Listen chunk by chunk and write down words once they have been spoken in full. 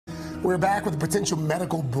We're back with a potential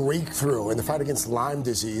medical breakthrough in the fight against Lyme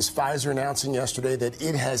disease. Pfizer announcing yesterday that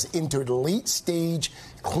it has entered late-stage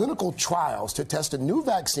clinical trials to test a new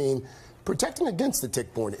vaccine protecting against the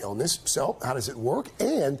tick-borne illness. So, how does it work?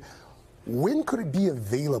 And when could it be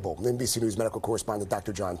available? NBC News medical correspondent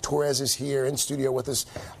Dr. Torres is here in studio with us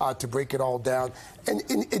to break it all down. And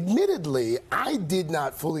admittedly, I did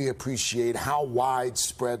not fully appreciate how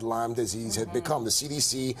widespread Lyme disease had become. The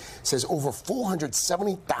CDC says over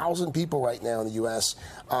 470,000 people right now in the U.S.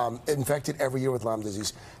 Infected every year with Lyme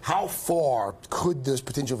disease. How far could this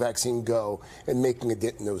potential vaccine go in making a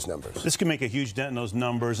dent in those numbers? This can make a huge dent in those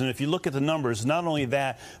numbers. And if you look at the numbers, not only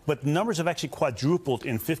that, but the numbers have actually quadrupled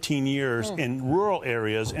in 15 years in rural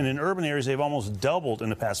areas, and in urban areas they've almost doubled in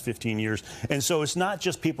the past 15 years. And so it's not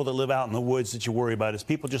just people that live out in the woods that you worry about, it's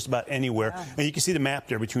people just about anywhere. Yeah. And you can see the map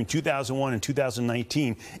there between 2001 and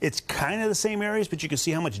 2019. It's kind of the same areas, but you can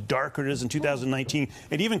see how much darker it is in 2019.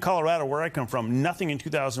 And even Colorado, where I come from, nothing in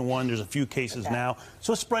 2001. There's a few cases now.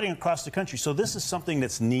 So it's spreading across the country. So this is something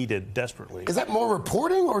that's needed desperately. Is that more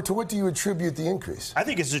reporting, or to what do you attribute the increase? I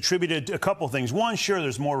think it's attributed to a couple of things. One, sure,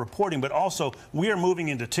 there's more reporting, but also we are moving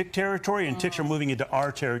into tick territory, and ticks are moving into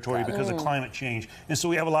our territory because of climate change. And so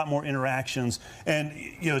we have a lot more interactions. And,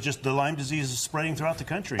 you know, just the Lyme disease is spreading throughout the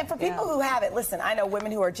country. And for people who have it, listen, I know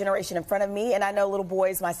women who are a generation in front of me, and I know little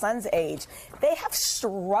boys my son's age. They have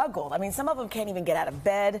struggled. I mean, some of them can't even get out of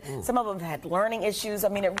bed. Some of them have had learning issues. I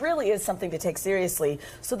mean, it really is something to take seriously.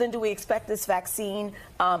 So then do we expect this vaccine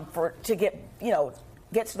to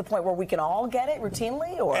get to the point where we can all get it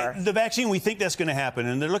routinely? Or the vaccine, we think that's going to happen,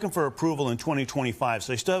 and they're looking for approval in 2025,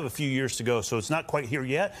 so they still have a few years to go. So it's not quite here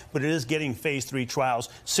yet, but it is getting phase 3 trials.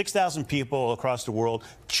 6,000 people across the world,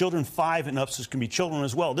 children 5 and up, so it can be children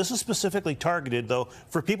as well. This is specifically targeted, though,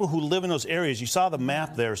 for people who live in those areas. You saw the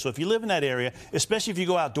map there, so if you live in that area, especially if you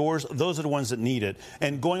go outdoors, those are the ones that need it.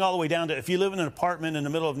 And going all the way down to, if you live in an apartment in the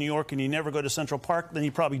middle of New York and you never go to Central Park, then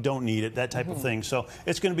you probably don't need it, that type of thing. So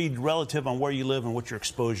it's going to be relative on where you live and what your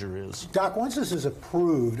exposure is. Doc, once this is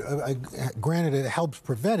approved, granted it helps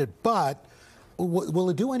prevent it, but will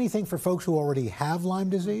it do anything for folks who already have Lyme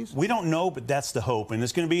disease? We don't know, but that's the hope. And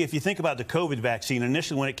it's going to be, if you think about the COVID vaccine,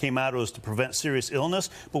 initially when it came out, it was to prevent serious illness,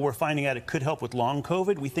 but we're finding out it could help with long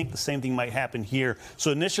COVID. We think the same thing might happen here. So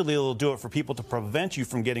initially, it'll do it for people to prevent you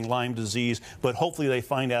from getting Lyme disease, but hopefully they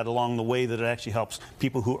find out along the way that it actually helps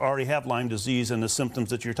people who already have Lyme disease and the symptoms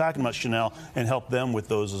that you're talking about, Chanel, and help them with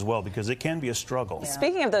those as well, because it can be a struggle. Yeah.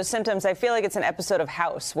 Speaking of those symptoms, I feel like it's an episode of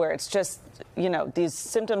House where it's just, you know, these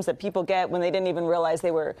symptoms that people get when they didn't even realize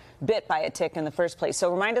they were bit by a tick in the first place. So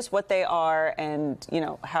remind us what they are and, you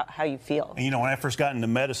know, how you feel. You know, when I first got into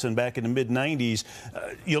medicine back in the mid-90s,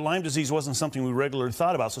 Lyme disease wasn't something we regularly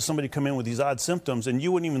thought about. So somebody come in with these odd symptoms and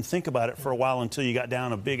you wouldn't even think about it for a while until you got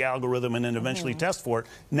down a big algorithm and then eventually test for it.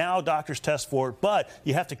 Now doctors test for it, but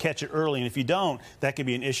you have to catch it early. And if you don't, that could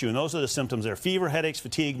be an issue. And those are the symptoms there: fever, headaches,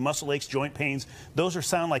 fatigue, muscle aches, joint pains. Those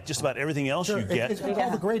sound like just about everything else you get. It's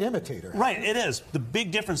called the great imitator. Right, it is. The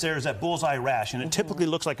big difference there is that bullseye rash, and it typically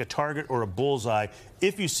looks like a target or a bullseye.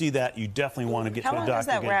 If you see that, you definitely want to get to a doctor. How long does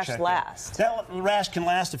that rash last? That rash can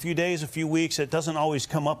last a few days, a few weeks. It doesn't always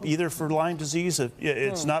come up either for Lyme disease.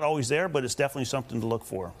 It's not always there, but it's definitely something to look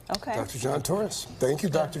for. Okay. Dr. Torres. Thank you,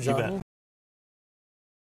 Dr. You bet.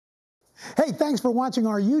 Hey, thanks for watching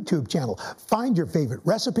our YouTube channel. Find your favorite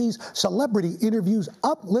recipes, celebrity interviews,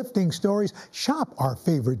 uplifting stories, shop our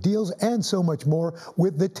favorite deals, and so much more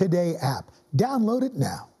with the Today app. Download it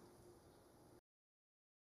now.